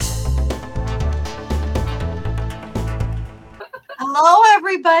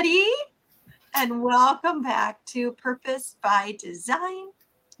everybody, and welcome back to Purpose by Design.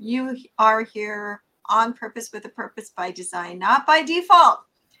 You are here on purpose with a purpose by design, not by default.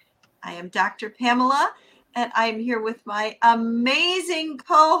 I am Dr. Pamela, and I'm here with my amazing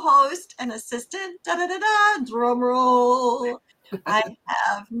co-host and assistant. Da da da da! Drum roll. I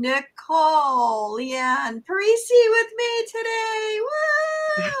have Nicole Leanne Parisi with me today.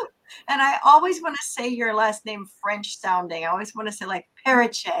 Woo! And I always want to say your last name French sounding. I always want to say like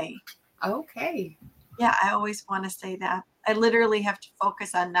Periche. Okay. Yeah, I always want to say that. I literally have to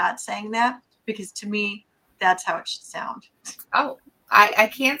focus on not saying that because to me, that's how it should sound. Oh,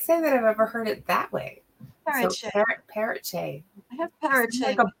 I can't say that I've ever heard it that way. So Periche. parrot chay. I have You sound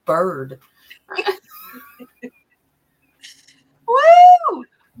like Periche. a bird. Woo!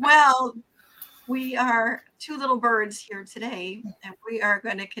 Well, we are two little birds here today, and we are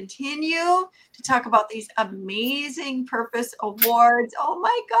going to continue to talk about these amazing purpose awards. Oh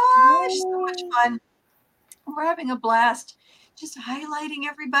my gosh, so much fun. We're having a blast just highlighting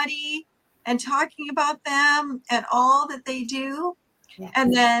everybody and talking about them and all that they do. Yeah.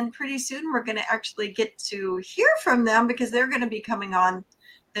 And then pretty soon we're going to actually get to hear from them because they're going to be coming on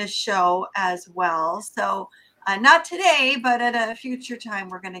this show as well. So not today, but at a future time,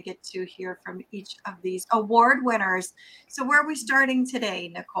 we're going to get to hear from each of these award winners. So where are we starting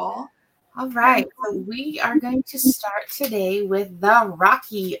today, Nicole? All right. So we are going to start today with the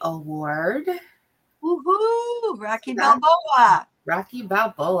Rocky Award. Woohoo! Rocky Balboa. Rocky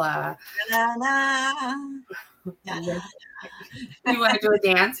Balboa. Da-da-da. You want to do a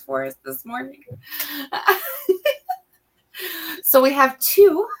dance for us this morning? So we have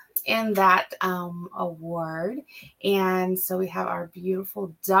two in that award, and so we have our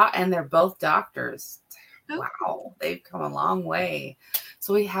beautiful and they're both doctors. Wow, they've come a long way.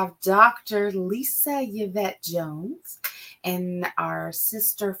 So we have Dr. Lisa Yvette Jones and our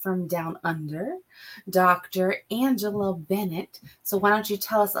sister from Down Under, Dr. Angela Bennett. So why don't you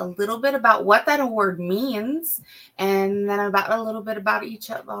tell us a little bit about what that award means, and then about a little bit about each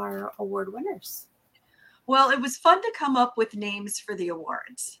of our award winners. Well, it was fun to come up with names for the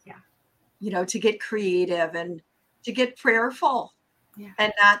awards. Yeah. You know, to get creative and to get prayerful. Yeah.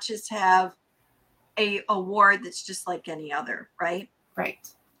 And not just have a award that's just like any other, right? Right.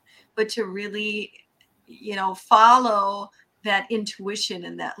 But to really, you know, follow that intuition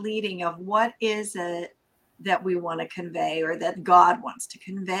and that leading of what is it that we want to convey or that God wants to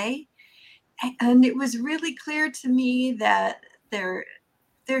convey. And it was really clear to me that there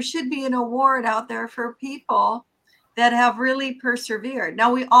should be an award out there for people that have really persevered.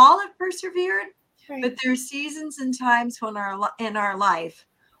 Now we all have persevered, right, but there's seasons and times when in our life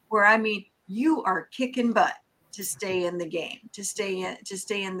where you are kicking butt to stay in the game, to stay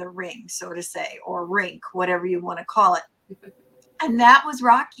in the ring, so to say, or rink, whatever you want to call it. And that was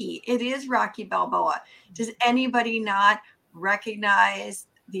Rocky. It is Rocky Balboa. Does anybody not recognize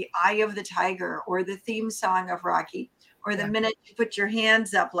the Eye of the Tiger or the theme song of Rocky? Or the minute you put your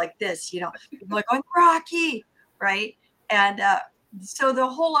hands up like this, you know, people are going, Rocky, right? And so the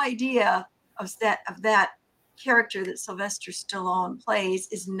whole idea of that character that Sylvester Stallone plays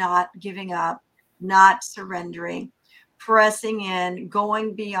is not giving up, not surrendering, pressing in,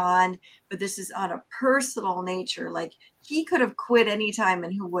 going beyond. But this is on a personal nature. Like he could have quit anytime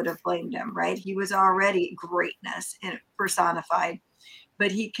and who would have blamed him, right? He was already greatness personified.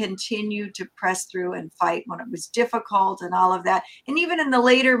 But he continued to press through and fight when it was difficult and all of that. And even in the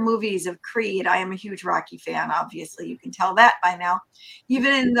later movies of Creed, I am a huge Rocky fan, obviously. You can tell that by now.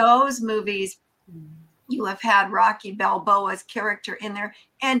 Even in those movies, you have had Rocky Balboa's character in there.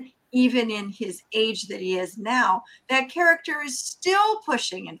 And even in his age that he is now, that character is still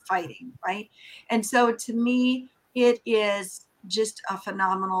pushing and fighting, right? And so to me, it is just a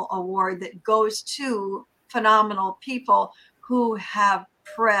phenomenal award that goes to phenomenal people who have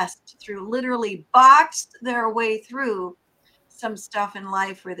pressed through, literally boxed their way through some stuff in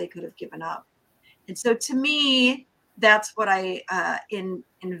life where they could have given up. And so to me, that's what I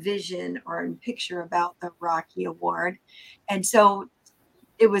envision or picture about the Rocky Award. And so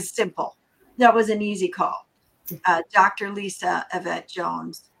it was simple. That was an easy call. Dr. Lisa Yvette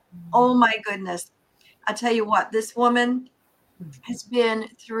Jones. Oh my goodness. I'll tell you what, this woman has been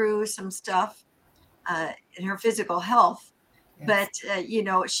through some stuff in her physical health. Yes. But, you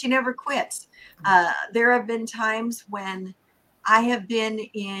know, she never quits. There have been times when I have been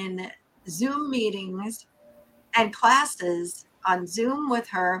in Zoom meetings and classes on Zoom with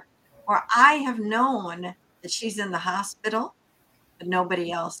her where I have known that she's in the hospital, but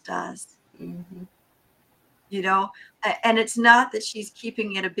nobody else does. Mm-hmm. You know, and it's not that she's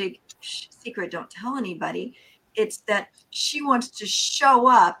keeping it a big secret, don't tell anybody. It's that she wants to show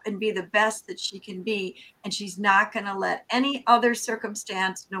up and be the best that she can be. And she's not going to let any other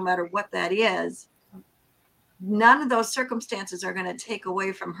circumstance, no matter what that is, none of those circumstances are going to take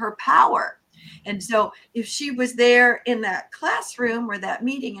away from her power. And so if she was there in that classroom or that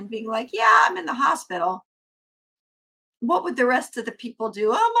meeting and being like, yeah, I'm in the hospital, what would the rest of the people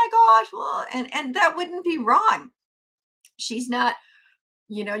do? Oh my gosh, well, and that wouldn't be wrong. She's not,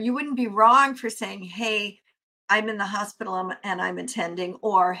 you wouldn't be wrong for saying, hey, I'm in the hospital and I'm attending,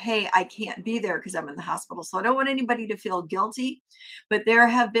 or hey, I can't be there because I'm in the hospital. So I don't want anybody to feel guilty. But there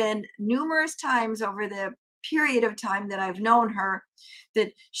have been numerous times over the period of time that I've known her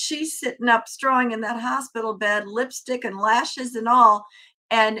that she's sitting up strong in that hospital bed, lipstick and lashes and all,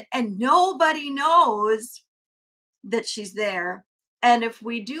 and nobody knows that she's there. And if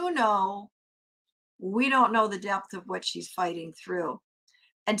we do know, we don't know the depth of what she's fighting through.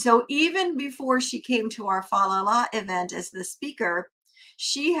 And so even before she came to our Fa La La event as the speaker,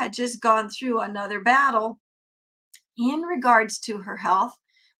 she had just gone through another battle in regards to her health,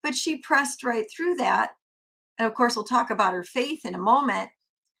 but she pressed right through that. And of course, we'll talk about her faith in a moment,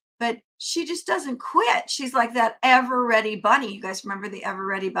 but she just doesn't quit. She's like that ever ready bunny. You guys remember the ever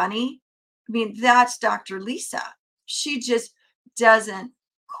ready bunny? I mean, that's Dr. Lisa. She just doesn't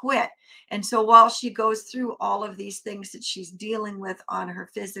quit. And so while she goes through all of these things that she's dealing with on her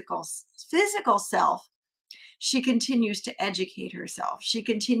physical self, she continues to educate herself. She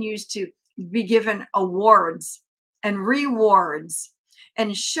continues to be given awards and rewards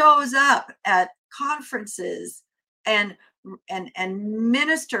and shows up at conferences and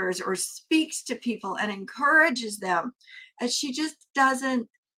ministers or speaks to people and encourages them. And she just doesn't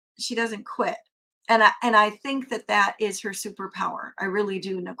quit. And I think that is her superpower. I really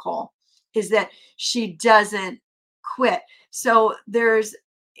do, Nicole, is that she doesn't quit. So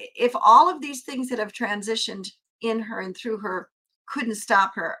if all of these things that have transitioned in her and through her couldn't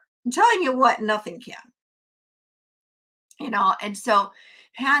stop her, I'm telling you what, nothing can. And so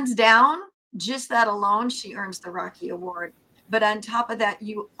hands down, just that alone, she earns the Rocky Award. But on top of that,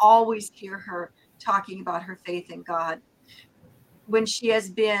 you always hear her talking about her faith in God. When she has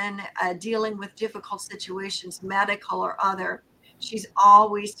been dealing with difficult situations, medical or other, she's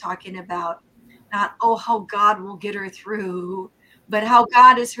always talking about not, how God will get her through, but how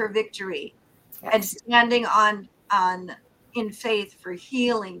God is her victory. Yes. And standing on in faith for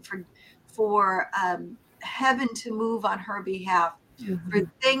healing, for heaven to move on her behalf, for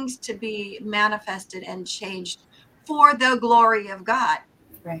things to be manifested and changed for the glory of God.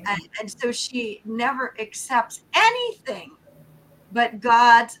 Right. And so she never accepts anything but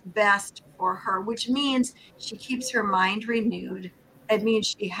God's best for her, which means she keeps her mind renewed. It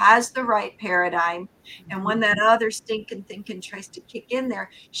means she has the right paradigm. And when that other stinking thinking tries to kick in there,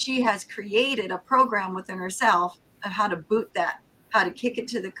 she has created a program within herself of how to boot that, how to kick it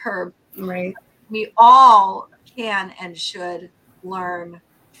to the curb. Right. We all can and should learn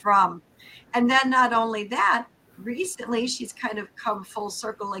from. And then not only that, recently she's kind of come full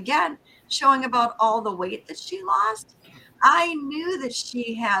circle again, showing about all the weight that she lost. I knew that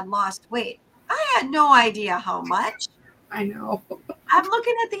she had lost weight. I had no idea how much. I know. I'm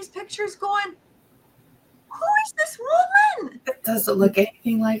looking at these pictures going, who is this woman? It doesn't look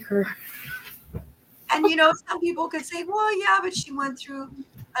anything like her. And, some people could say, well, yeah, but she went through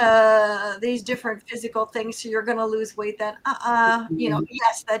these different physical things, so you're going to lose weight then.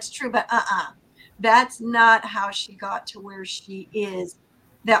 Yes, that's true, but that's not how she got to where she is.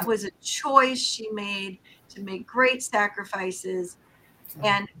 That was a choice she made to make great sacrifices.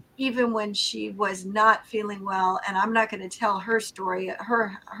 And even when she was not feeling well, and I'm not going to tell her story,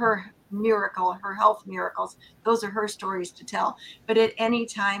 her miracle, her health miracles, those are her stories to tell. But at any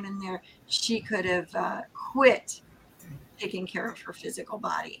time in there, she could have quit taking care of her physical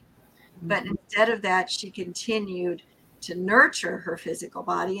body. But instead of that, she continued to nurture her physical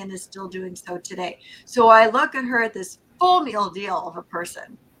body and is still doing so today. So I look at her at this full meal deal of a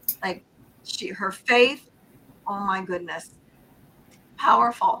person. Like her faith, oh my goodness,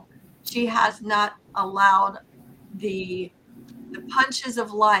 powerful. She has not allowed the punches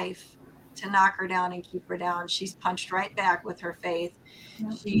of life to knock her down and keep her down. She's punched right back with her faith.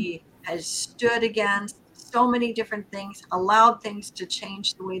 Mm-hmm. She has stood against so many different things, allowed things to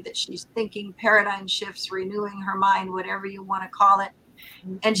change the way that she's thinking, paradigm shifts, renewing her mind, whatever you want to call it.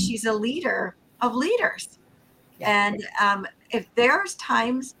 Mm-hmm. And she's a leader of leaders. Yeah. And if there's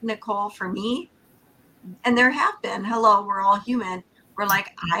times, Nicole, for me, and there have been, hello, we're all human, we're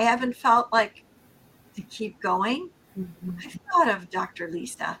like, I haven't felt like to keep going. Mm-hmm. I thought of Dr.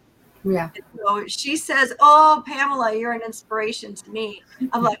 Lisa. Yeah. And so she says, oh, Pamela, you're an inspiration to me.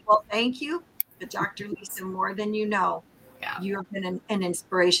 I'm like, well, thank you. but Dr. Lisa, more than you know, Yeah. you have been an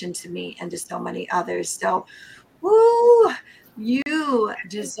inspiration to me and to so many others. So, woo, you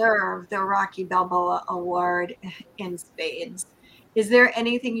deserve the Rocky Balboa Award in spades. Is there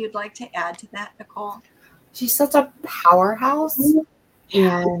anything you'd like to add to that, Nicole? She's such a powerhouse,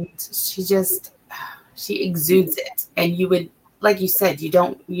 Yeah. and she exudes it. And you would, like you said, you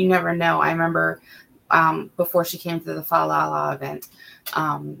never know. I remember before she came to the Falala event,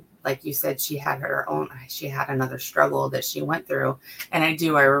 like you said, she had another struggle that she went through. And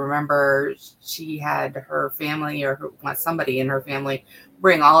I remember she had her family somebody in her family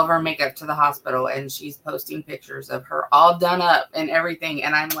bring all of her makeup to the hospital, and she's posting pictures of her all done up and everything.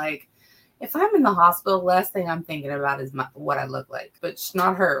 And I'm like, if I'm in the hospital, the last thing I'm thinking about is what I look like. But it's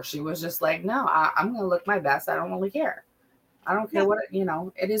not her. She was just like, no, I'm going to look my best. I don't really care. I don't care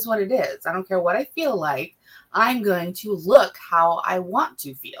it is what it is. I don't care what I feel like. I'm going to look how I want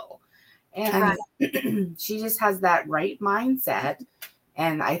to feel. And she just has that right mindset.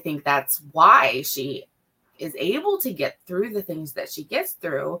 And I think that's why she is able to get through the things that she gets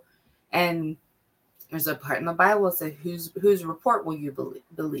through. And there's a part in the Bible that says, whose report will you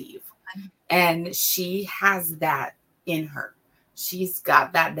believe? And she has that in her. She's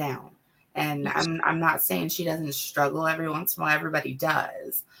got that down. And I'm not saying she doesn't struggle every once in a while. Everybody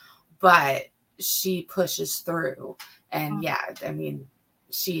does. But she pushes through. And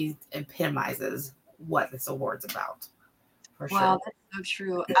she epitomizes what this award's about. For sure. Wow, that's so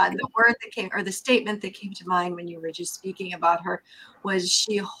true. The statement that came to mind when you were just speaking about her was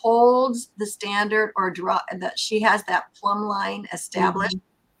she holds the standard that she has that plumb line established.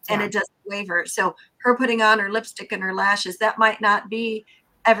 Mm-hmm. And it doesn't waver. So her putting on her lipstick and her lashes, that might not be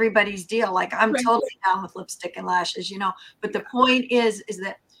everybody's deal. Like I'm totally down with lipstick and lashes, but the point is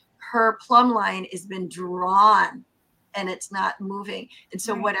that her plumb line has been drawn and it's not moving. And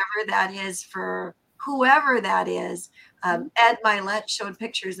so whatever that is for whoever that is, Ed Milet showed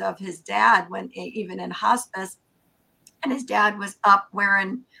pictures of his dad even in hospice, and his dad was up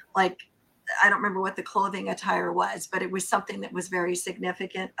wearing I don't remember what the clothing attire was, but it was something that was very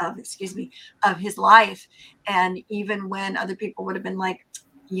significant of his life. And even when other people would have been like,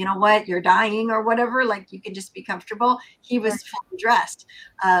 you know what, you're dying or whatever, like you can just be comfortable, he was fully dressed.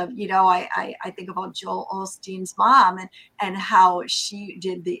 I think about Joel Osteen's mom and how she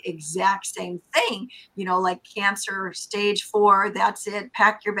did the exact same thing, like cancer stage 4, that's it,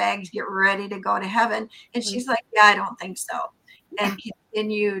 pack your bags, get ready to go to heaven. And she's like, yeah, I don't think so. And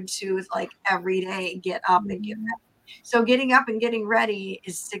continued to every day get up and get ready. So getting up and getting ready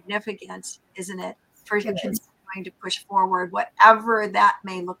is significant, isn't it? For continuing to push forward, whatever that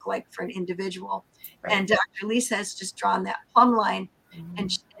may look like for an individual. Right. And Dr. Lisa has just drawn that plumb line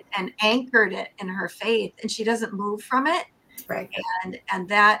and anchored it in her faith, and she doesn't move from it. Right. And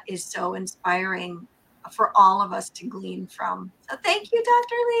that is so inspiring for all of us to glean from. So thank you,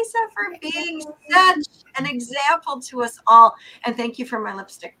 Dr. Lisa, for being such an example to us all. And thank you for my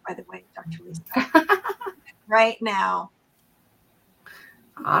lipstick, by the way, Dr. Lisa. Right now.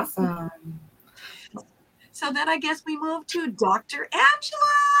 Awesome. So then I guess we move to Dr.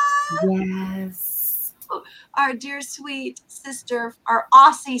 Angela. Yes. Our dear sweet sister, our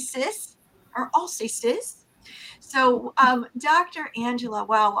Aussie sis. So, Dr. Angela,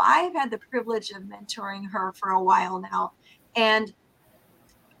 wow, I've had the privilege of mentoring her for a while now, and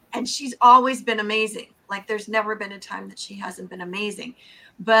she's always been amazing. Like there's never been a time that she hasn't been amazing.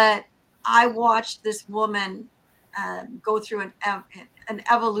 But I watched this woman go through an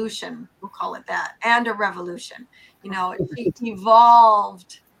evolution, we'll call it that, and a revolution. She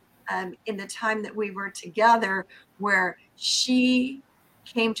evolved in the time that we were together, where she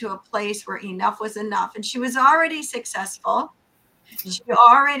came to a place where enough was enough, and she was already successful. She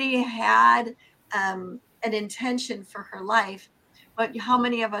already had an intention for her life. But how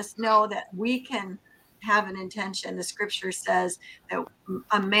many of us know that we can have an intention? The scripture says that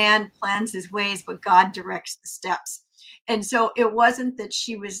a man plans his ways, but God directs the steps. And so it wasn't that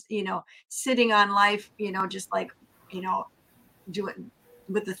she was, sitting on life, just doing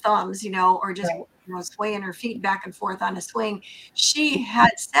with the thumbs, or just swaying her feet back and forth on a swing. She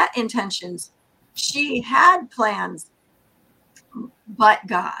had set intentions. She had plans, but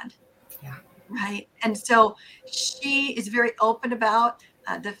God. Yeah. Right. And so she is very open about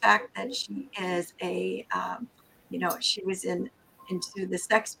the fact that she is she was into the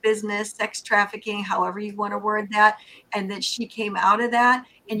sex business, sex trafficking, however you want to word that, and that she came out of that.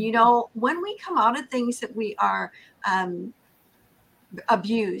 And, when we come out of things that we are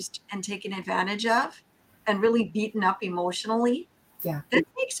abused and taken advantage of and really beaten up emotionally, that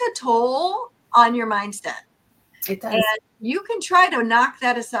takes a toll on your mindset. It And does. you can try to knock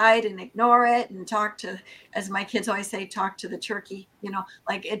that aside and ignore it and talk to, as my kids always say, talk to the turkey,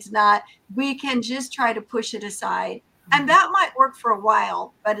 like it's not, we can just try to push it aside. And that might work for a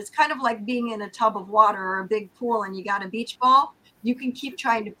while, but it's kind of like being in a tub of water or a big pool and you got a beach ball. You can keep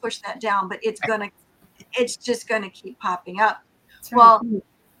trying to push that down, but it's just gonna keep popping up. That's right. Well,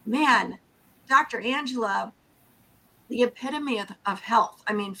 man, Dr. Angela, the epitome of health.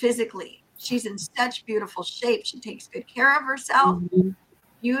 I mean, physically, she's in such beautiful shape. She takes good care of herself, Mhm.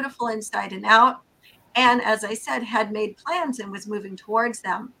 beautiful inside and out. And as I said, had made plans and was moving towards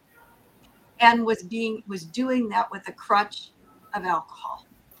them and was doing that with a crutch of alcohol,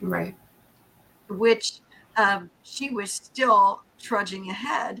 Right. which she was still trudging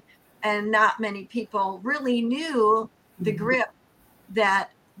ahead. And not many people really knew the Mhm. grip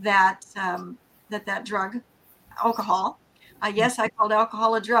that that drug, alcohol. Yes, I called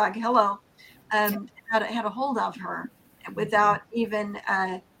alcohol a drug. Hello, had a hold of her without even,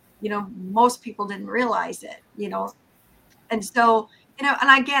 most people didn't realize it. And so,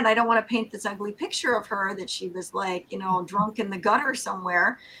 and again, I don't want to paint this ugly picture of her that she was like, drunk in the gutter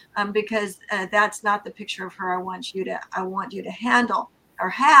somewhere, because that's not the picture of her I want you to handle or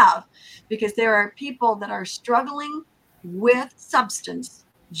have, because there are people that are struggling with substance,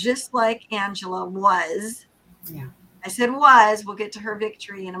 just like Angela was. Yeah. I said was, we'll get to her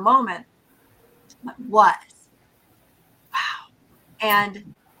victory in a moment, but was.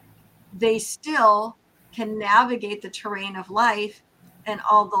 And they still can navigate the terrain of life. And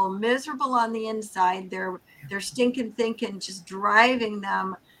although miserable on the inside, they're stinking thinking just driving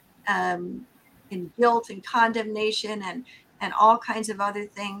them, um, in guilt and condemnation and all kinds of other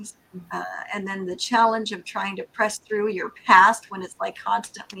things. And then the challenge of trying to press through your past when it's like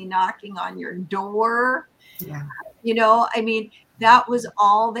constantly knocking on your door. Yeah. I mean, that was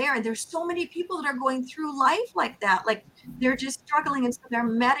all there. And there's so many people that are going through life like that. Like they're just struggling. And so they're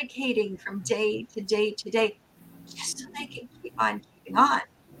medicating from day to day to day just so they can keep on keeping on.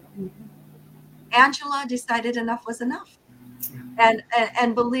 Angela decided enough was enough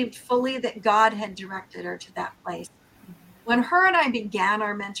and believed fully that God had directed her to that place. When her and I began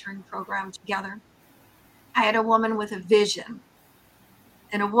our mentoring program together, I had a woman with a vision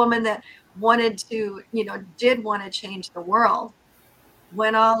and a woman that wanted to, did want to change the world.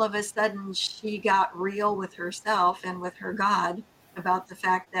 When all of a sudden she got real with herself and with her God about the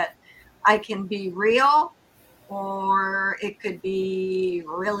fact that I can be real, or it could be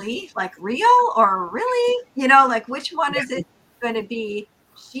really like real or really, like which one is it going to be?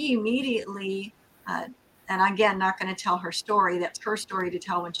 She immediately, uh, and again, not going to tell her story. That's her story to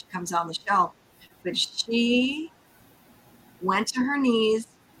tell when she comes on the show. But she went to her knees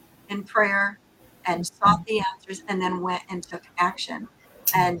in prayer and sought the answers and then went and took action.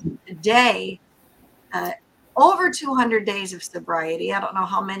 And today, uh, over 200 days of sobriety. I don't know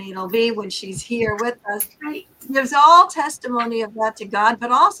how many it'll be when she's here with us. Right. Gives all testimony of that to God,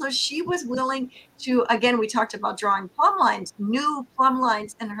 but also she was willing to, again, we talked about drawing plumb lines, new plumb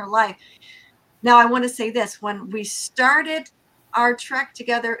lines in her life. Now, I want to say this, when we started our trek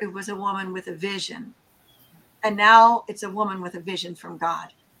together, it was a woman with a vision. And now it's a woman with a vision from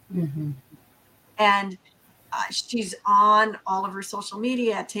God. Mm-hmm. And she's on all of her social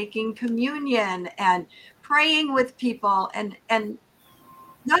media, taking communion and praying with people. And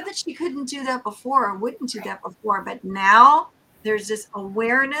not that she couldn't do that before or wouldn't do that before, but now there's this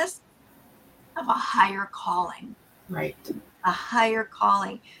awareness of a higher calling, Right. a higher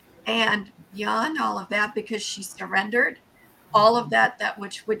calling. And beyond all of that, because she surrendered all of that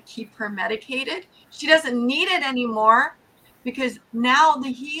which would keep her medicated, she doesn't need it anymore, because now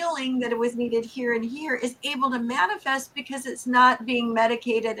the healing that was needed here and here is able to manifest because it's not being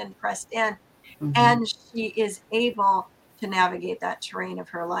medicated and pressed in. Mm-hmm. And she is able to navigate that terrain of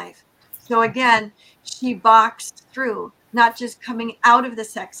her life. So again, she boxed through, not just coming out of the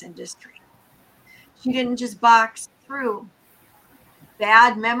sex industry. She didn't just box through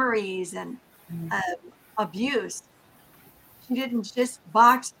bad memories and uh, abuse. She didn't just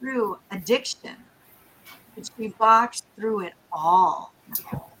box through addiction, but she boxed through it all of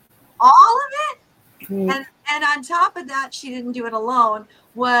it. Mm-hmm. And on top of that, she didn't do it alone,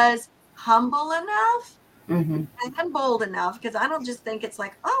 was humble enough Mm-hmm. and bold enough, because I don't just think it's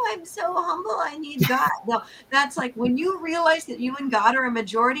like, oh, I'm so humble, I need God. No, that's like when you realize that you and God are a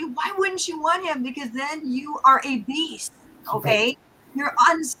majority, why wouldn't you want him? Because then you are a beast. Right. Okay. You're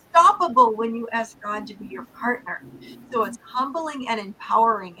unstoppable when you ask God to be your partner. So it's humbling and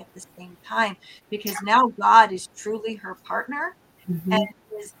empowering at the same time, because now God is truly her partner and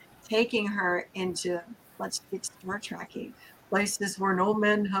Mm-hmm. is taking her into, let's get Star Trekky, places where no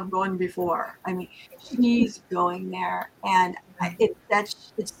men have gone before. I mean, she's going there, and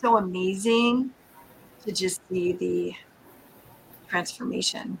it's so amazing to just see the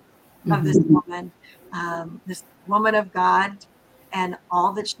transformation of this woman of God, and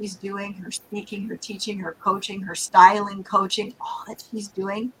all that she's doing, her speaking, her teaching, her coaching, her styling, coaching, all that she's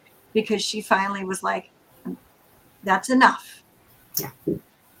doing, because she finally was like, that's enough. Yeah.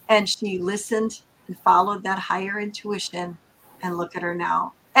 And she listened and followed that higher intuition, and look at her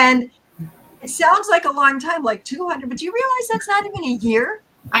now. And it sounds like a long time, like 200, but do you realize that's not even a year?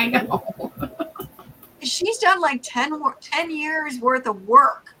 I know. She's done like 10 years worth of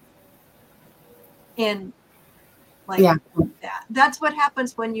work in like that. That's what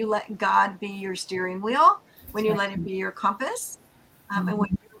happens when you let God be your steering wheel, when you let him be your compass, and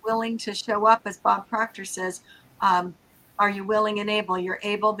when you're willing to show up, as Bob Proctor says, are you willing and able? You're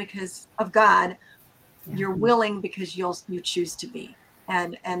able because of God. You're willing because you choose to be.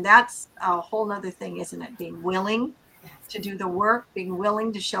 And that's a whole nother thing, isn't it? Being willing to do the work, being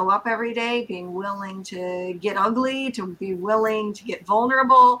willing to show up every day, being willing to get ugly, to be willing to get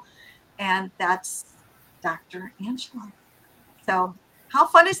vulnerable. And that's Dr. Angela. So how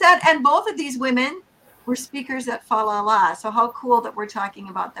fun is that? And both of these women were speakers at Fa La La. So how cool that we're talking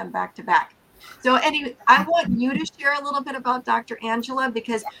about them back to back. So anyway, I want you to share a little bit about Dr. Angela,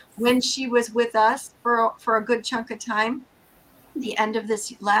 because when she was with us for a good chunk of time, the end of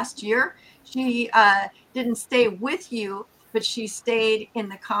this last year, she didn't stay with you, but she stayed in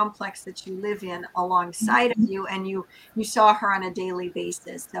the complex that you live in alongside of you, and you saw her on a daily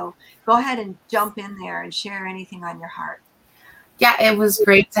basis. So go ahead and jump in there and share anything on your heart. Yeah, it was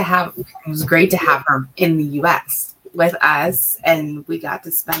great to have her in the US with us, and we got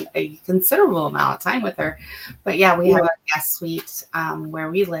to spend a considerable amount of time with her. But yeah, we have a guest suite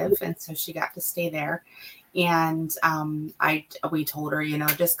where we live, and so she got to stay there. And we told her,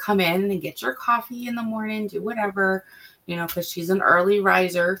 just come in and get your coffee in the morning, do whatever, because she's an early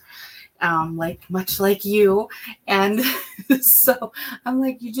riser, much like you. And so I'm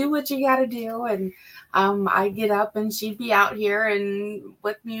like, you do what you got to do. And I get up, and she'd be out here and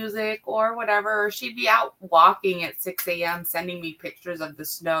with music or whatever, or she'd be out walking at 6 a.m. sending me pictures of the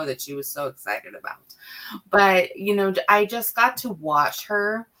snow that she was so excited about. But, I just got to watch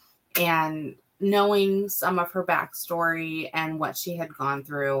her, and knowing some of her backstory and what she had gone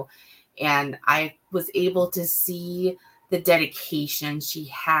through. And I was able to see the dedication she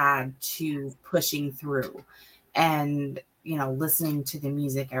had to pushing through, and, listening to the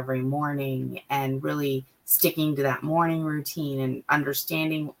music every morning, and really sticking to that morning routine, and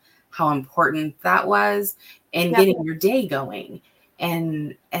understanding how important that was, and getting your day going,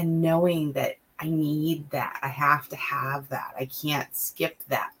 and knowing that I need that. I have to have that. I can't skip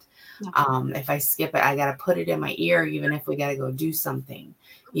that. If I skip it, I got to put it in my ear, even if we got to go do something,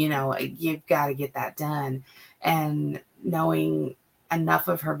 you've got to get that done. And knowing enough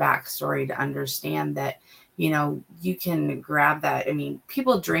of her backstory to understand that, you can grab that. I mean,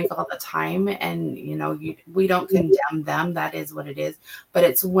 people drink all the time, and, we don't condemn them. That is what it is. But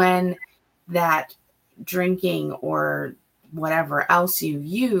it's when that drinking or whatever else you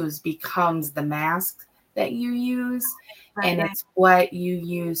use becomes the mask that you use. And it's what you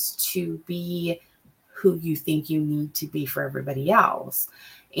use to be who you think you need to be for everybody else.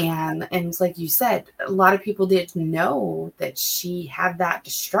 And it's like you said, a lot of people didn't know that she had that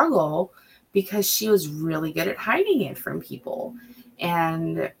struggle, because she was really good at hiding it from people.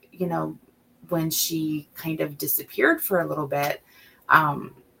 And, when she kind of disappeared for a little bit,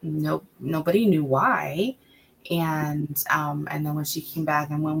 nobody knew why. And then when she came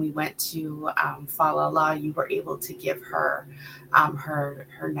back, and when we went to Fa La La, you were able to give her her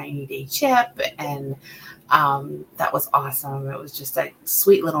 90-day chip, and that was awesome. It was just a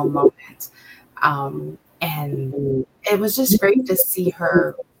sweet little moment, and it was just great to see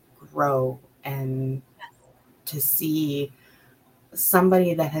her grow, and to see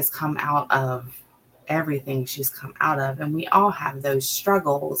somebody that has come out of everything she's come out of. And we all have those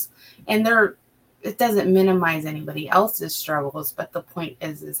struggles, and it doesn't minimize anybody else's struggles, but the point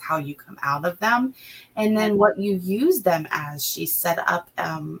is how you come out of them, and then what you use them as. She set up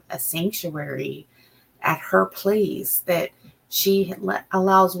a sanctuary at her place that she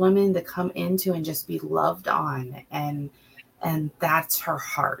allows women to come into and just be loved on, and that's her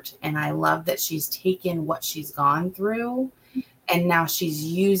heart. And I love that she's taken what she's gone through, and now she's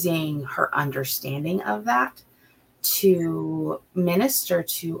using her understanding of that to minister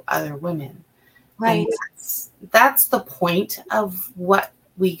to other women. Right. And that's the point of what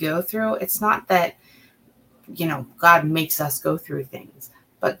we go through. It's not that, God makes us go through things,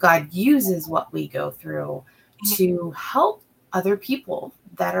 but God uses what we go through to help other people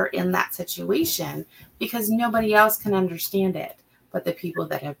that are in that situation, because nobody else can understand it but the people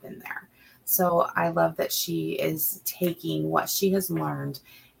that have been there. So I love that she is taking what she has learned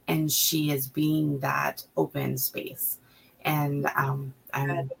and she is being that open space. And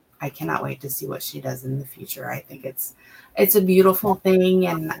I cannot wait to see what she does in the future. I think it's a beautiful thing,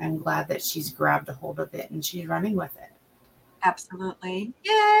 and I'm glad that she's grabbed a hold of it and she's running with it. Absolutely.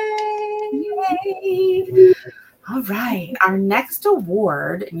 Yay! Yay! All right, our next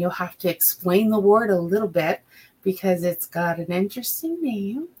award, and you'll have to explain the award a little bit because it's got an interesting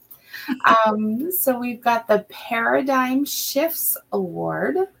name. So we've got the Paradigm Shifts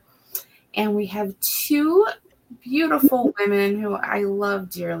Award, and we have two beautiful women who I love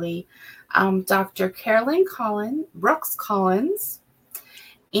dearly, Dr. Carolyn Brooks Collins,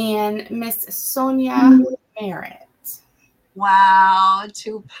 and Miss Sonia Merritt. Wow,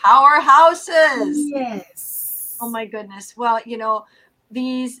 two powerhouses. Yes. Oh my goodness. Well,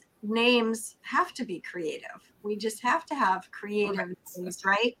 these names have to be creative. We just have to have creative names,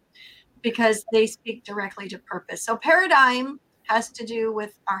 right? Because they speak directly to purpose. So paradigm has to do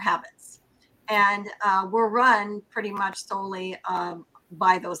with our habits. And we're run pretty much solely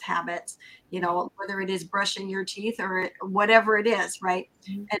by those habits, whether it is brushing your teeth or whatever it is, right?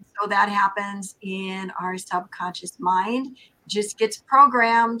 Mm-hmm. And so that happens in our subconscious mind, just gets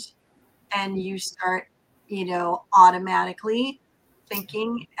programmed, and you start, automatically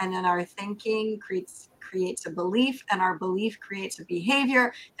thinking, and then our thinking creates a belief, and our belief creates a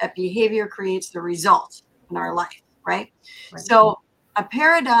behavior. That behavior creates the result in our life, right? So a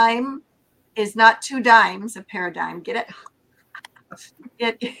paradigm is not two dimes. A paradigm, get it?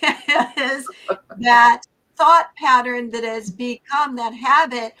 It is that thought pattern that has become that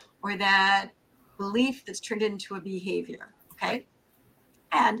habit or that belief that's turned into a behavior. Okay.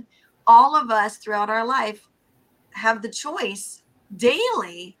 And all of us throughout our life have the choice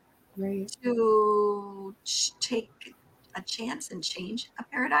daily to take a chance and change a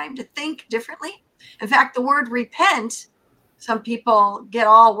paradigm, to think differently. In fact, the word repent, some people get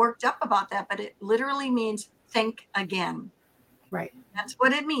all worked up about that, but it literally means think again. Right. That's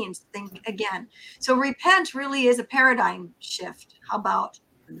what it means, think again. So repent really is a paradigm shift. How about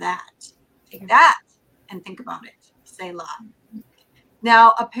that? Take that and think about it. Selah.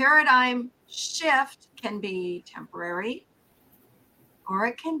 Now, a paradigm shift can be temporary or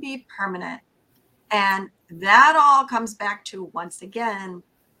it can be permanent. And that all comes back to, once again,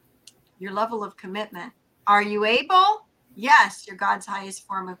 your level of commitment. Are you able? Yes, you're God's highest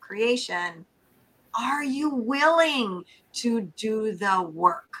form of creation. Are you willing to do the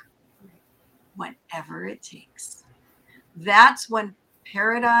work? Whatever it takes. That's when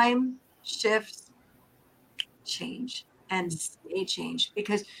paradigm shifts change and stay changed,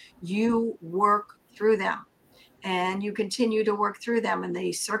 because you work through them and you continue to work through them, and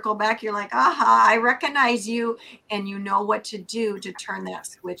they circle back. You're like, aha, I recognize you, and you know what to do to turn that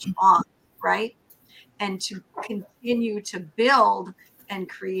switch on, right? And to continue to build and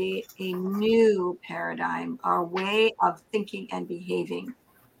create a new paradigm, our way of thinking and behaving.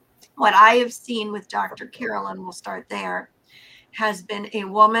 What I have seen with Dr. Carolyn, we'll start there, has been a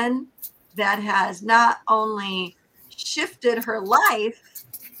woman that has not only shifted her life,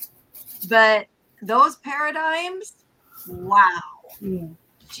 but those paradigms, wow.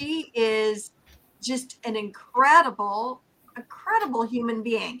 She is just an incredible human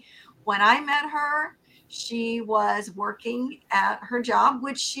being. When I met her, she was working at her job,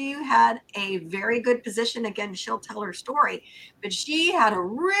 which she had a very good position. Again, she'll tell her story, but she had a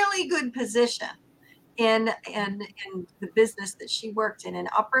really good position in the business that she worked in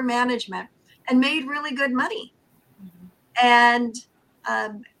upper management, and made really good money. And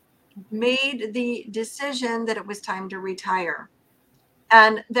made the decision that it was time to retire,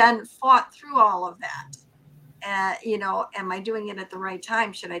 and then fought through all of that. Am I doing it at the right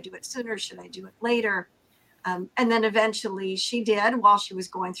time? Should I do it sooner? Should I do it later? And then eventually she did, while she was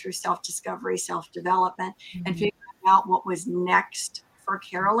going through self-discovery, self-development, and figuring out what was next for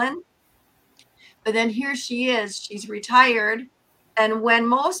Carolyn. But then here she is, she's retired. And when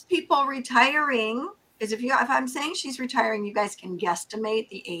most people retiring, because if I'm saying she's retiring, you guys can guesstimate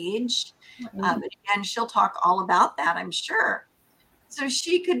the age. And she'll talk all about that, I'm sure. So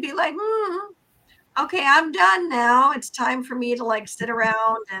she could be like, okay, I'm done now. It's time for me to like sit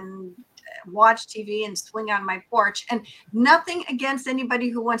around and watch TV and swing on my porch. And nothing against anybody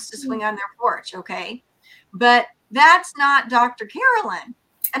who wants to swing on their porch, okay? But that's not Dr. Carolyn.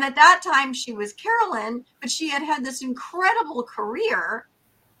 And at that time, she was Carolyn, but she had had this incredible career,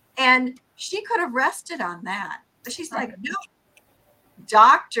 and she could have rested on that. But she's like, no,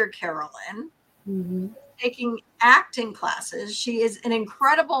 Dr. Carolyn taking acting classes. She is an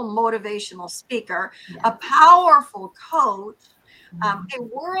incredible motivational speaker, Yeah. a powerful coach, a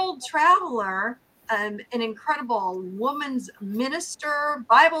world traveler, an incredible woman's minister,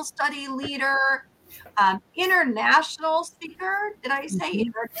 Bible study leader, international speaker. Did I say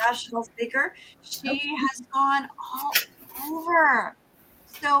Mhm. international speaker? Yep. She has gone all over.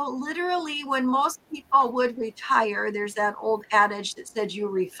 So literally, when most people would retire, there's that old adage that said you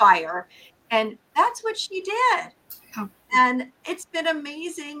refire. And that's what she did. Yeah. And it's been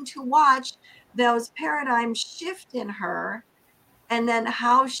amazing to watch those paradigms shift in her, and then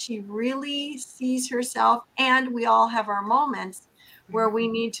how she really sees herself. And we all have our moments where we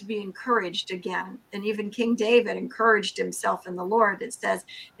need to be encouraged again. And even King David encouraged himself in the Lord, it says.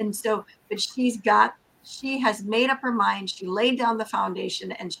 And so, but she has made up her mind. She laid down the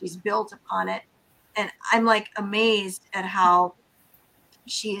foundation and she's built upon it. And I'm like amazed at how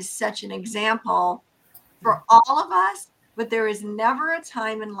she is such an example for all of us. But there is never a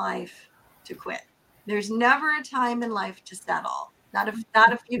time in life to quit. There's never a time in life to settle. Not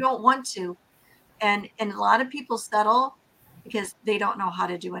if you don't want to. And a lot of people settle because they don't know how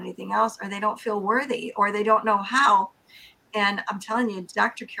to do anything else, or they don't feel worthy, or they don't know how. And I'm telling you,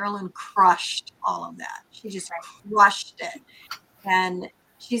 Dr. Carolyn crushed all of that. She just crushed it. And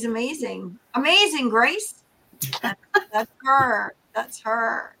she's amazing. Amazing, Grace. That's, that's her. That's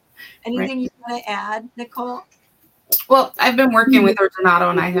her. Right. Anything you want to add, Nicole? Well, I've been working with her,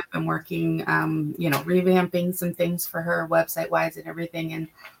 Donato, and I have been working, revamping some things for her website wise and everything. And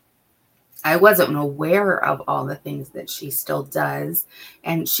I wasn't aware of all the things that she still does.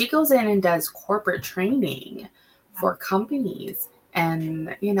 And she goes in and does corporate training for companies.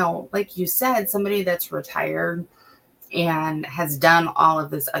 And, like you said, somebody that's retired and has done all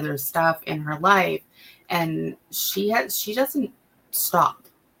of this other stuff in her life. And she doesn't stop.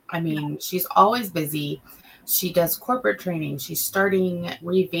 I mean, she's always busy. She does corporate training. She's starting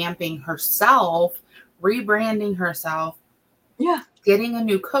revamping herself, rebranding herself, Yeah. getting a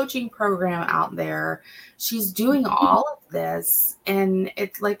new coaching program out there. She's doing all of this. And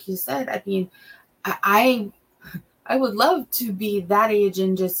it's like you said, I mean, I I would love to be that age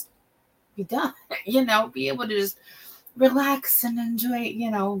and just be done, be able to just relax and enjoy,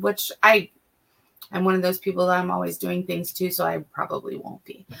 which I'm one of those people that I'm always doing things too, so I probably won't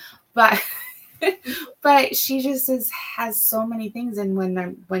be. But but she just has so many things. And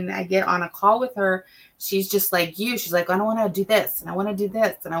when I get on a call with her, she's just like you. She's like, I don't want to do this, and I want to do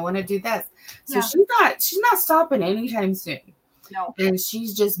this, and I want to do this. So Yeah. she's not stopping anytime soon. No. And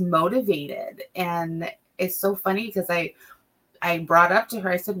she's just motivated. And it's so funny because I brought up to her,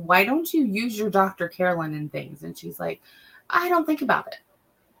 I said, why don't you use your Dr. Carolyn and things? And she's like, I don't think about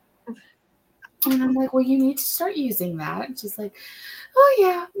it. And I'm like, well, you need to start using that. And she's like, oh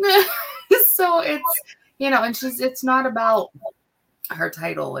yeah. So it's, and it's not about her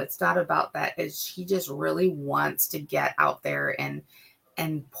title. It's not about that. She just really wants to get out there and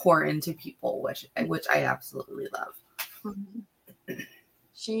pour into people, which I absolutely love. Mm-hmm.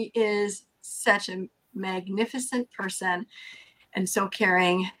 She is such a magnificent person and so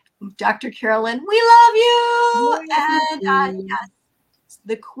caring. Dr. Carolyn, we love you. And yes,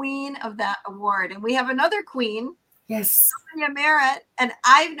 the queen of that award. And we have another queen, Yes. Sonia Merritt. And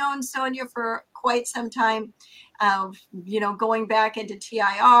I've known Sonia for quite some time, going back into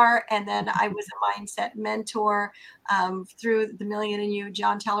TIR. And then I was a mindset mentor through the Million and You,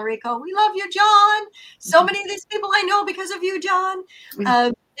 John Tallarico. We love you, John. So many of these people I know because of you, John.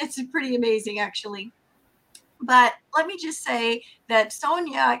 It's pretty amazing, actually. But let me just say that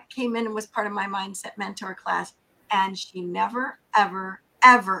Sonia came in and was part of my mindset mentor class, and she never, ever,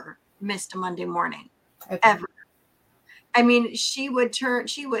 ever missed a Monday morning, ever. I mean, she would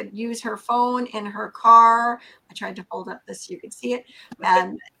use her phone in her car. I tried to hold up this so you could see it.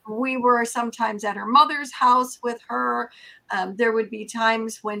 And we were sometimes at her mother's house with her. There would be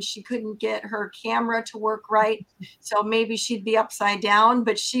times when she couldn't get her camera to work right. So maybe she'd be upside down,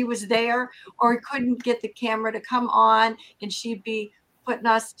 but she was there, or couldn't get the camera to come on, and she'd be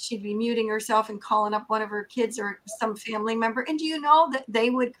muting herself and calling up one of her kids or some family member. And do you know that they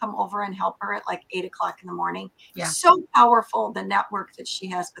would come over and help her at like 8 o'clock in the morning? Yeah. So powerful, the network that she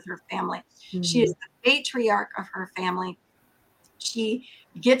has with her family. Mm-hmm. She is the matriarch of her family. She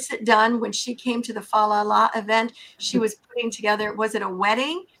gets it done. When she came to the Fa La La event, she was putting together, was it a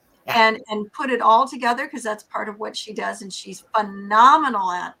wedding? Yeah. And put it all together, because that's part of what she does. And she's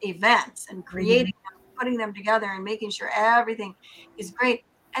phenomenal at events and creating them, putting them together and making sure everything is great.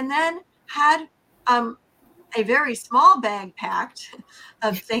 And then had a very small bag packed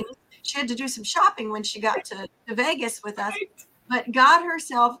of things. She had to do some shopping when she got to Vegas with us. but got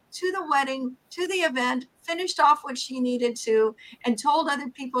herself to the wedding, to the event, finished off what she needed to, and told other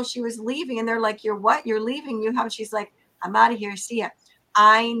people she was leaving. And they're like, "You're what? You're leaving? You have?" She's like, "I'm out of here. See ya.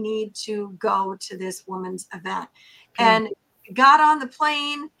 I need to go to this woman's event." Mm. And got on the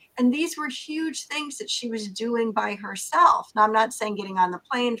plane. And these were huge things that she was doing by herself. Now, I'm not saying getting on the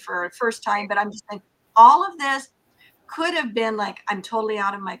plane for a first time, but I'm just saying all of this could have been like, I'm totally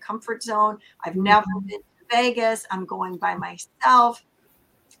out of my comfort zone. I've never Mhm. been to Vegas. I'm going by myself.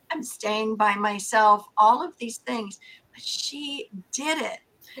 I'm staying by myself, all of these things. But she did it.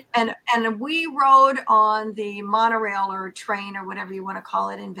 And we rode on the monorail or train or whatever you want to call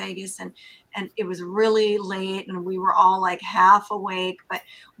it in Vegas. And it was really late and we were all like half awake, but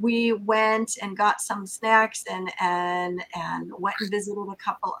we went and got some snacks and went and visited a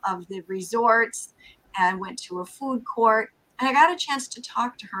couple of the resorts and went to a food court. And I got a chance to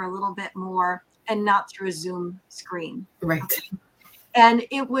talk to her a little bit more and not through a Zoom screen. Right. And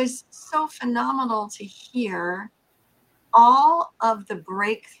it was so phenomenal to hear all of the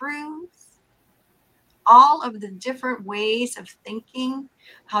breakthroughs, all of the different ways of thinking,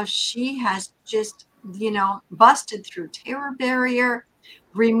 how she has just, busted through terror barrier,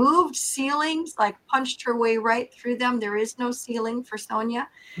 removed ceilings, like punched her way right through them. There is no ceiling for Sonia.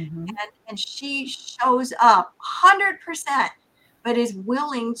 Mhm. And she shows up 100%, but is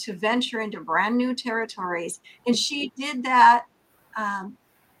willing to venture into brand new territories. And she did that um,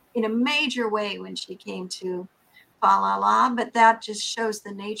 in a major way when she came to Falala, but that just shows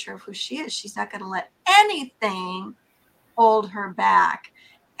the nature of who she is. She's not going to let anything hold her back.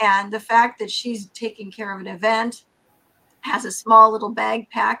 And the fact that she's taking care of an event, has a small little bag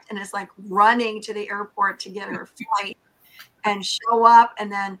packed, and is like running to the airport to get her flight and show up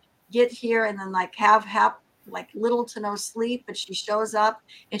and then get here and then like have like little to no sleep, but she shows up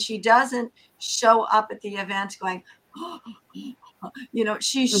and she doesn't show up at the event going,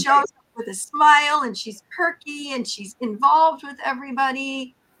 she shows Right. up with a smile and she's perky and she's involved with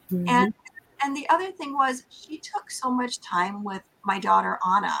everybody. And Mhm. and the other thing was she took so much time with my daughter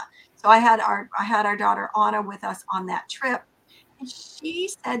Anna. So I had our daughter Anna with us on that trip. And she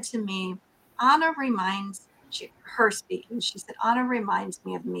said to me, Anna reminds her speaking, she said, Anna reminds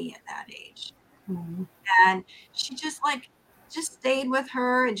me of me at that age. Mhm. And she just stayed with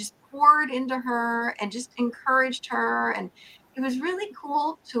her and just poured into her and just encouraged her. And it was really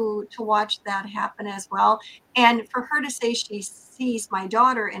cool to watch that happen as well. And for her to say she sees my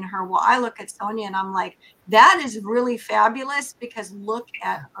daughter in her, well, I look at Sonia and I'm like, that is really fabulous because look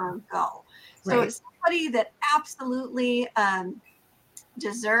at her go. So Right. it's somebody that absolutely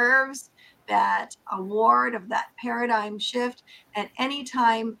deserves that award of that paradigm shift. At any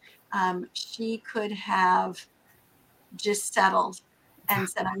time, she could have just settled and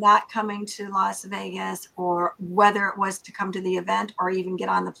said, I'm not coming to Las Vegas, or whether it was to come to the event or even get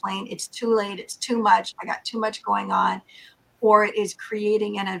on the plane. It's too late. It's too much. I got too much going on. Or it is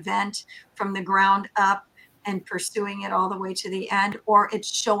creating an event from the ground up and pursuing it all the way to the end. Or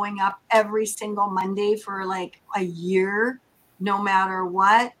it's showing up every single Monday for like a year, no matter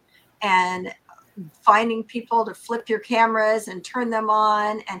what. And finding people to flip your cameras and turn them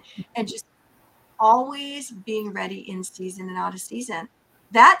on and just always being ready in season and out of season.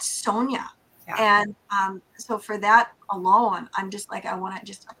 That's Sonia. Yeah. And so for that alone, I'm just like, I want to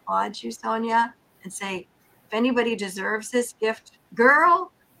just applaud you, Sonia, and say, if anybody deserves this gift,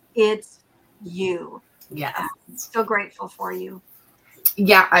 girl, it's you. Yes. So grateful for you.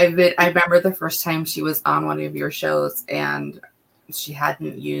 Yeah, I remember the first time she was on one of your shows and she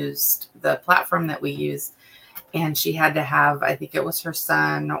hadn't used the platform that we use, and she had to have, I think it was her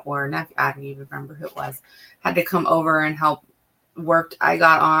son or nephew, I don't even remember who it was, had to come over and help worked. I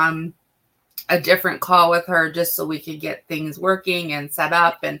got on a different call with her just so we could get things working and set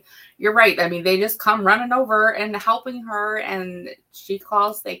up. And you're right. I mean, they just come running over and helping her, and she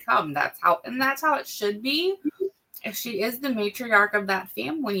calls, they come. That's how it should be. If she is the matriarch of that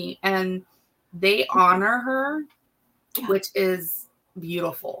family and they honor her, Yeah, which is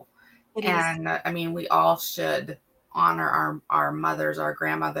beautiful. it is. And I mean, we all should honor our mothers, our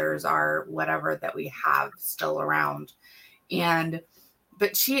grandmothers, our whatever that we have still around. And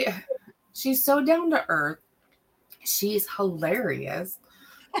but she's so down to earth. She's hilarious.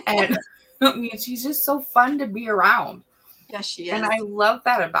 And I mean, she's just so fun to be around. Yes, she And I is. love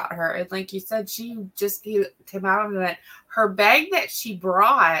that about her. And like you said, she just came out of it. Her bag that she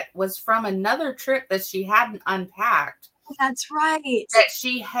brought was from another trip that she hadn't unpacked, That's right. that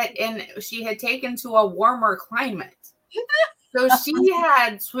she had taken to a warmer climate. So she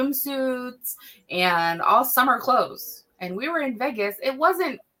had swimsuits and all summer clothes. And we were in Vegas. It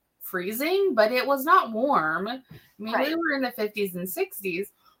wasn't freezing, but it was not warm. I mean, we Right. were in the 50s and 60s,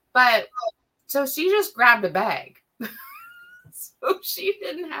 but so she just grabbed a bag. So she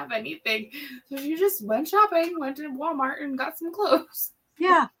didn't have anything. So she just went shopping, went to Walmart and got some clothes.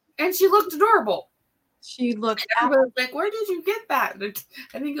 Yeah. And she looked adorable. She looked Everybody was like, where did you get that?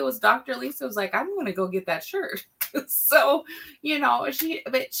 I think it was Dr. Lisa was like, I'm going to go get that shirt. So,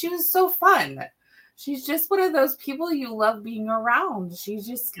 but she was so fun. She's just one of those people you love being around. She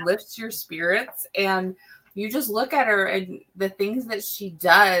just lifts your spirits, and you just look at her and the things that she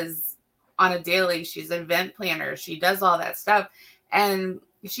does on a daily. She's an event planner. She does all that stuff. And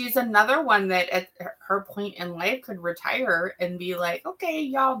she's another one that at her point in life could retire and be like, okay,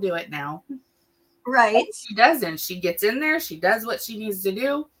 y'all do it now. right. She doesn't. She gets in there. She does what she needs to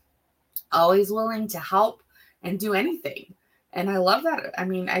do. Always willing to help and do anything. And I love that. I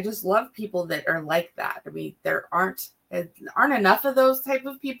mean, I just love people that are like that. I mean, there aren't enough of those type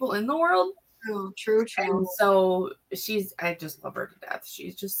of people in the world. True. And so I just love her to death.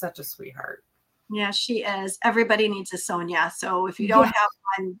 She's just such a sweetheart. Yeah, she is. Everybody needs a Sonia. So if you don't have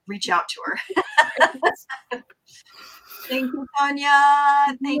one, reach out to her. Thank you,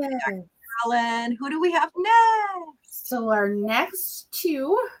 Sonia. Thank you, Dr. Carolyn. Who do we have next? So our next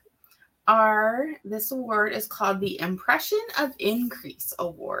two this award is called the Impression of Increase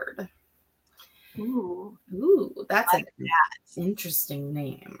Award. Ooh, that's an interesting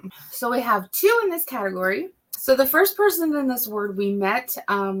name. So we have two in this category. So the first person in this award we met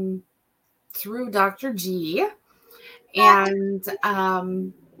through Dr. G, and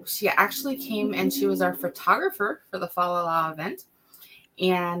she actually came and she was our photographer for the Fa La La event,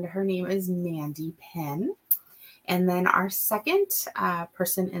 and her name is Mandy Penn. And then our second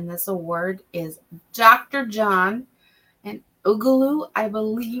person in this award is Dr. John, and Ugalu, I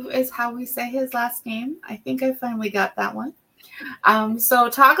believe is how we say his last name. I think I finally got that one. So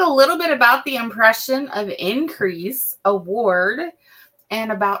talk a little bit about the Impression of Increase Award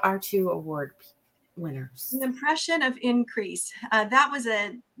and about our two award winners. The Impression of Increase. That was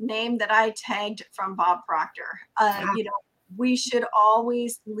a name that I tagged from Bob Proctor. We should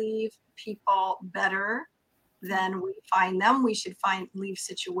always leave people better than we find them. We should leave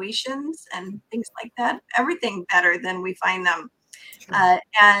situations and things like that, everything better than we find them. Sure.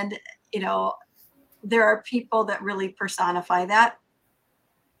 And there are people that really personify that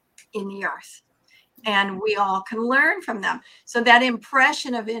in the earth, and we all can learn from them. So that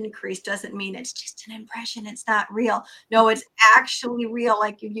impression of increase doesn't mean it's just an impression. It's not real. No, it's actually real.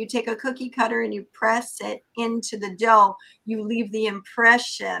 Like you take a cookie cutter and you press it into the dough, you leave the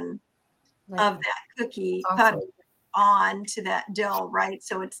impression of that cookie cutter onto that dough, right?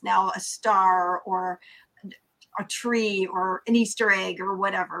 So it's now a star or a tree or an Easter egg or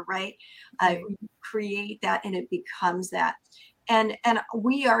whatever, right? You create that and it becomes that. And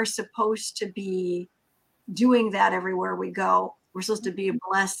we are supposed to be doing that everywhere we go. We're supposed to be a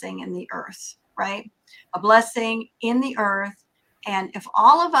blessing in the earth, right? A blessing in the earth. And if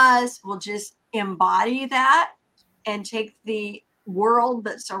all of us will just embody that and take the world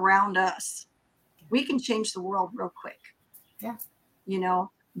that's around us, we can change the world real quick. Yeah.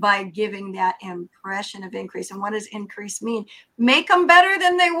 By giving that impression of increase. And what does increase mean? Make them better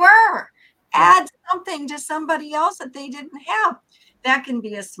than they were. Add something to somebody else that they didn't have. That can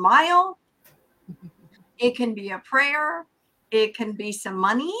be a smile. It can be a prayer. It can be some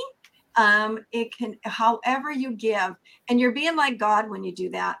money. It can, however you give. And you're being like God when you do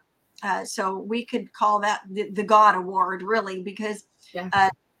that. So we could call that the God Award, really, because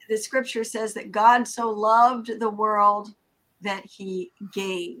the scripture says that God so loved the world that he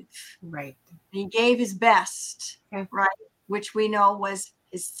gave. Right. He gave his best, right? Which we know was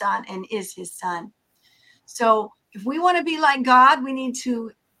his son and is his son. So if we want to be like God, we need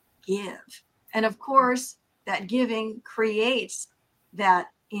to give. And of course, that giving creates that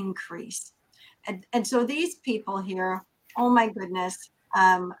increase. And so these people here, oh my goodness,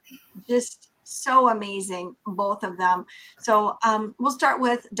 just so amazing, both of them. So we'll start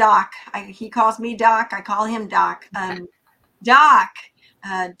with Doc. He calls me Doc. I call him Doc. Doc,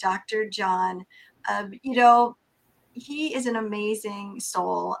 Dr. John, he is an amazing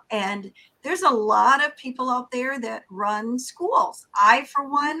soul. And there's a lot of people out there that run schools. I, for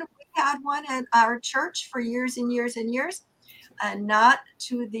one, we had one at our church for years and years and years, not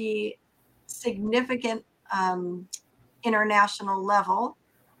to the significant international level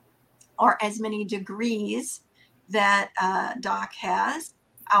or as many degrees that Doc has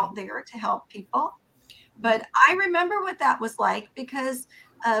out there to help people. But I remember what that was like because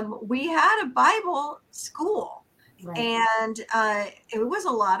we had a Bible school, and it was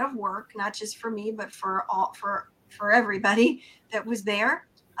a lot of work, not just for me, but for everybody that was there.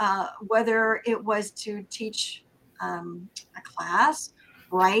 whether it was to teach a class,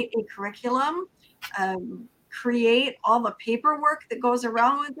 write a curriculum, create all the paperwork that goes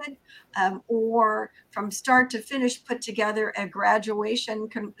around with it, or from start to finish, put together a graduation,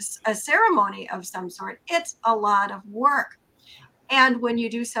 a ceremony of some sort. It's a lot of work. And when you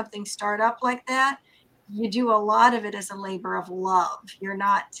do something startup like that, you do a lot of it as a labor of love. You're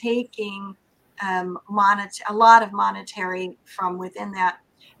not taking a lot of monetary from within that.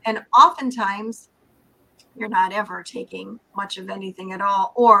 And oftentimes, you're not ever taking much of anything at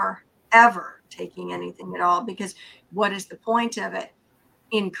all, or ever taking anything at all, because what is the point of it?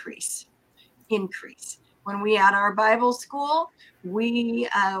 Increase. When we at our Bible school, we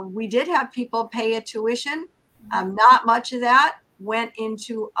did have people pay a tuition. Not much of that went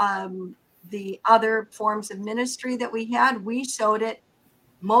into the other forms of ministry that we had. We sowed it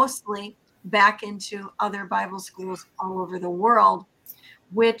mostly back into other Bible schools all over the world,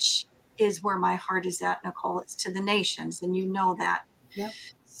 which is where my heart is at, Nicole. It's to the nations, and you know that. Yep.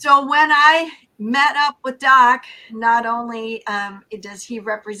 So when I met up with Doc, not only does he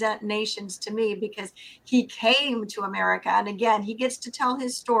represent nations to me, because he came to America, and again, he gets to tell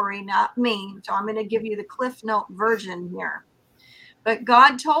his story, not me. So I'm going to give you the Cliff Note version here. But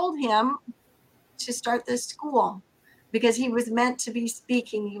God told him to start this school because he was meant to be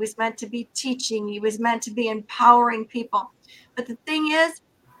speaking. He was meant to be teaching. He was meant to be empowering people. But the thing is,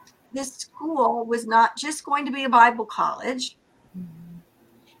 this school was not just going to be a Bible college.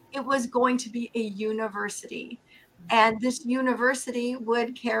 It was going to be a university. And this university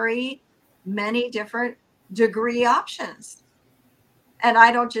would carry many different degree options. And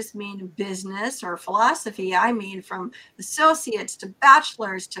I don't just mean business or philosophy. I mean from associates to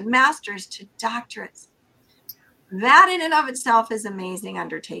bachelors to masters to doctorates. That in and of itself is amazing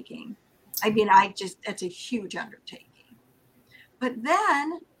undertaking. I mean, it's a huge undertaking. But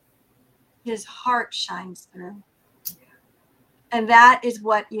then his heart shines through. And that is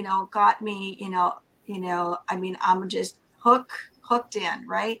what, got me, I mean, I'm just hooked in,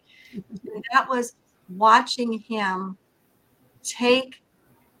 right? And that was watching him take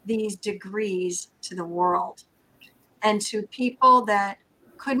these degrees to the world and to people that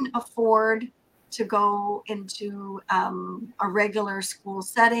couldn't afford to go into a regular school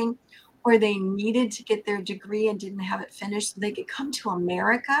setting, or they needed to get their degree and didn't have it finished so they could come to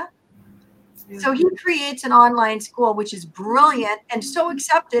America. So he creates an online school, which is brilliant and so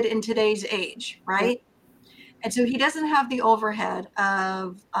accepted in today's age, right? And so he doesn't have the overhead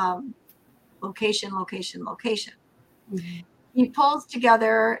of location. Mm-hmm. He pulls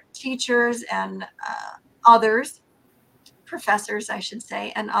together teachers and others, professors, I should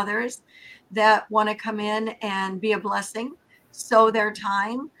say, and others that want to come in and be a blessing, sow their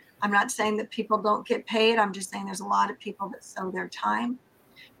time. I'm not saying that people don't get paid. I'm just saying there's a lot of people that sow their time.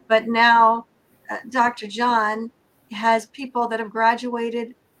 But now Dr. John has people that have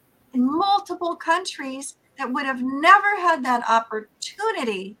graduated in multiple countries that would have never had that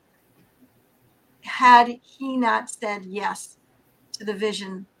opportunity had he not said yes to the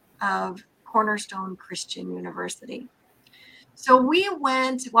vision of Cornerstone Christian University. So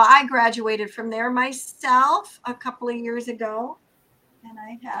I graduated from there myself a couple of years ago, and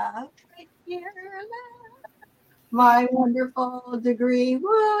I have right here my wonderful degree.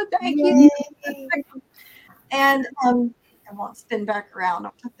 Woo, thank you. And I won't spin back around.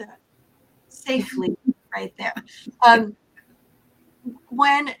 I'll put that safely right there.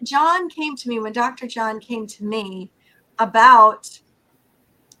 When Dr. John came to me about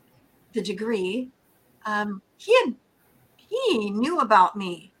the degree, he knew about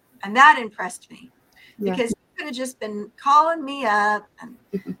me, and that impressed me because he could have just been calling me up and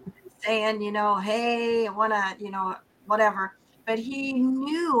saying, hey, I want to, whatever. But he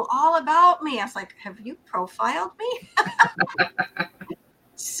knew all about me. I was like, have you profiled me?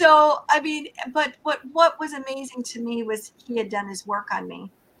 So, I mean, but what was amazing to me was he had done his work on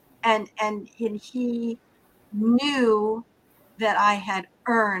me, and he knew that I had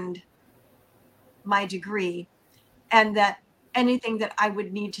earned my degree, and that anything that I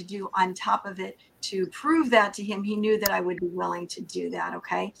would need to do on top of it to prove that to him, he knew that I would be willing to do that.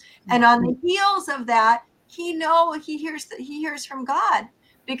 Okay. And on the heels of that, he hears from God,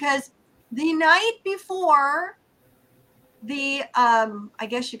 because the night before the I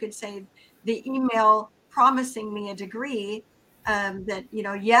guess you could say the email promising me a degree, that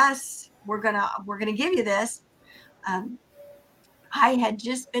yes, we're gonna give you this. I had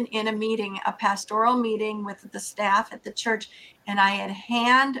just been in a pastoral meeting with the staff at the church, and I had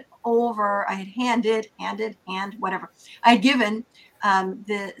given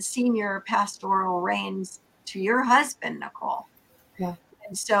the senior pastoral reins to your husband, Nicole. Yeah.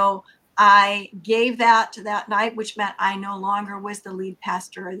 And so I gave that to that night, which meant I no longer was the lead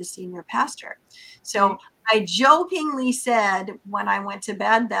pastor or the senior pastor. So I jokingly said when I went to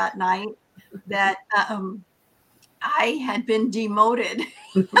bed that night that I had been demoted.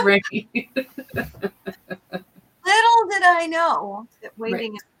 Right. Little did I know that Right.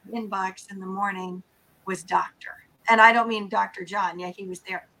 waiting in the inbox in the morning was doctor. And I don't mean Dr. John. Yeah, he was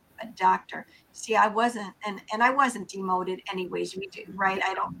there, but doctor. See, I wasn't, and I wasn't demoted anyways, we do, right?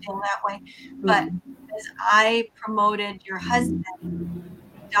 I don't feel that way. But Mhm. as I promoted your husband,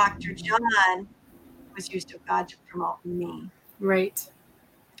 Dr. John was used of God to promote me. Right.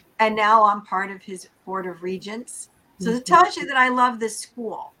 And now I'm part of his board of regents. So it Mhm. tells you that I love this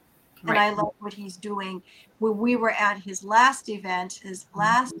school and Right. I love what he's doing. When we were at his last event, his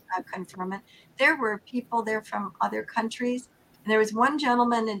last conferment, there were people there from other countries. And there was one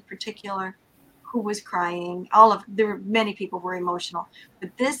gentleman in particular who was crying. There were many people were emotional,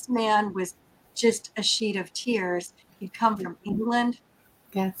 but this man was just a sheet of tears. He'd come from England,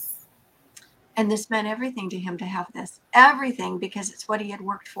 Yes. and this meant everything to him to have this, everything, because it's what he had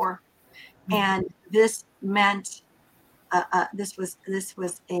worked for. And this meant this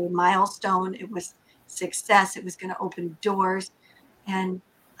was a milestone. It was success. It was going to open doors. And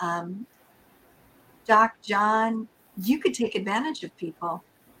um, Doc John, you could take advantage of people.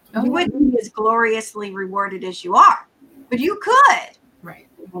 Oh, You yeah. wouldn't be as gloriously rewarded as you are, but you could, Right.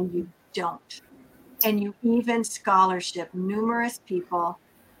 and you don't. And you even scholarship numerous people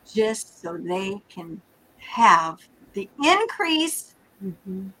just so they can have the increase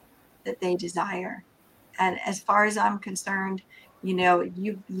Mhm. that they desire. And as far as I'm concerned,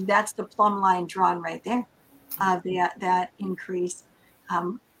 that's the plumb line drawn right there of that increase,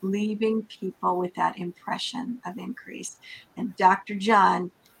 leaving people with that impression of increase. And Dr.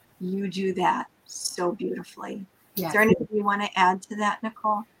 John, you do that so beautifully. Is there Yes. anything you want to add to that,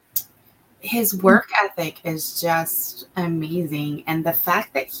 Nicole? His work ethic is just amazing. And the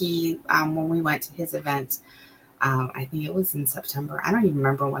fact that when we went to his event, I think it was in September. I don't even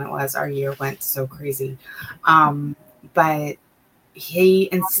remember when it was. Our year went so crazy. Um, but he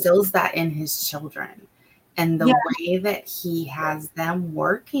instills that in his children and the Yeah. way that he has them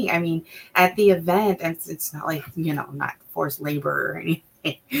working. I mean, at the event, and it's not like, not forced labor or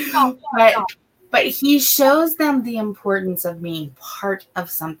anything, No, but no. but he shows them the importance of being part of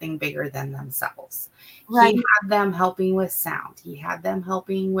something bigger than themselves. He Right. had them helping with sound. He had them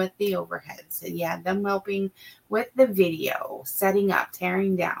helping with the overheads. He had them helping with the video, setting up,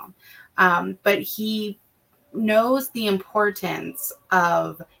 tearing down. But he knows the importance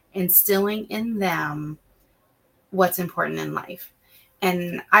of instilling in them what's important in life.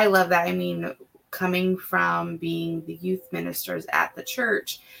 And I love that. I mean, coming from being the youth ministers at the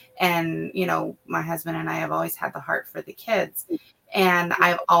church, and, my husband and I have always had the heart for the kids. And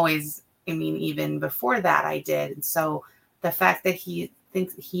I've always, even before that, I did. And so the fact that he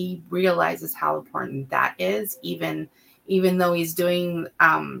realizes how important that is, even though he's doing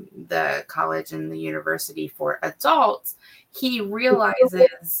the college and the university for adults, he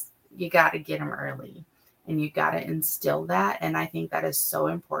realizes you got to get them early and you got to instill that. And I think that is so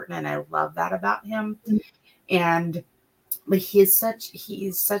important. And I love that about him. But he's such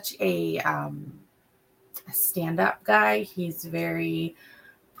a stand-up guy. He's very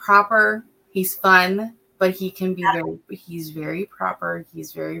proper. He's fun, but he's very proper.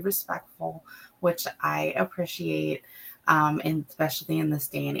 He's very respectful, which I appreciate. And especially in this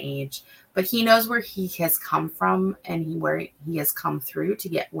day and age, but he knows where he has come from and where he has come through to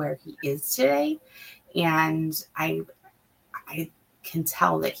get where he is today. And I can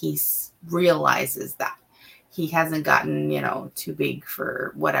tell that he realizes that he hasn't gotten, too big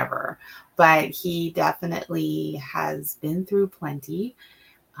for whatever, but he definitely has been through plenty.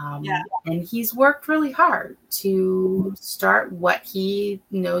 Yeah. And he's worked really hard to start what he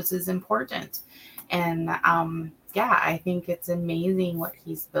knows is important. And yeah, I think it's amazing what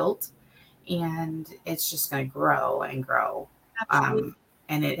he's built, and it's just going to grow and grow. Absolutely.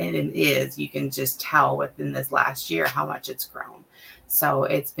 And it is, you can just tell within this last year how much it's grown. So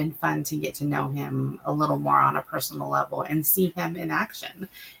it's been fun to get to know him a little more on a personal level and see him in action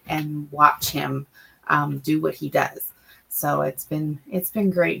and watch him do what he does. So it's been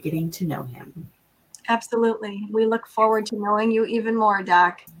great getting to know him. Absolutely. We look forward to knowing you even more,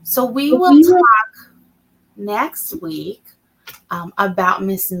 Doc. So we will talk next week about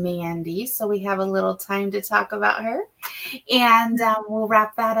Miss Mandy. So we have a little time to talk about her. And we'll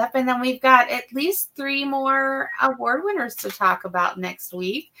wrap that up. And then we've got at least 3 more award winners to talk about next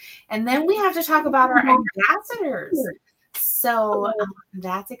week. And then we have to talk about our ambassadors. So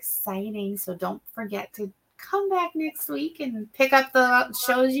that's exciting. So don't forget to come back next week and pick up the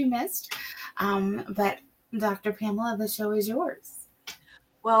shows you missed. But Dr. Pamela, the show is yours.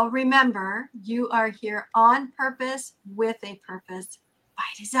 Well, remember, you are here on purpose with a purpose by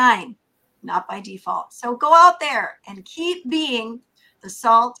design, not by default. So go out there and keep being the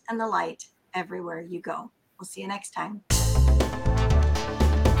salt and the light everywhere you go. We'll see you next time.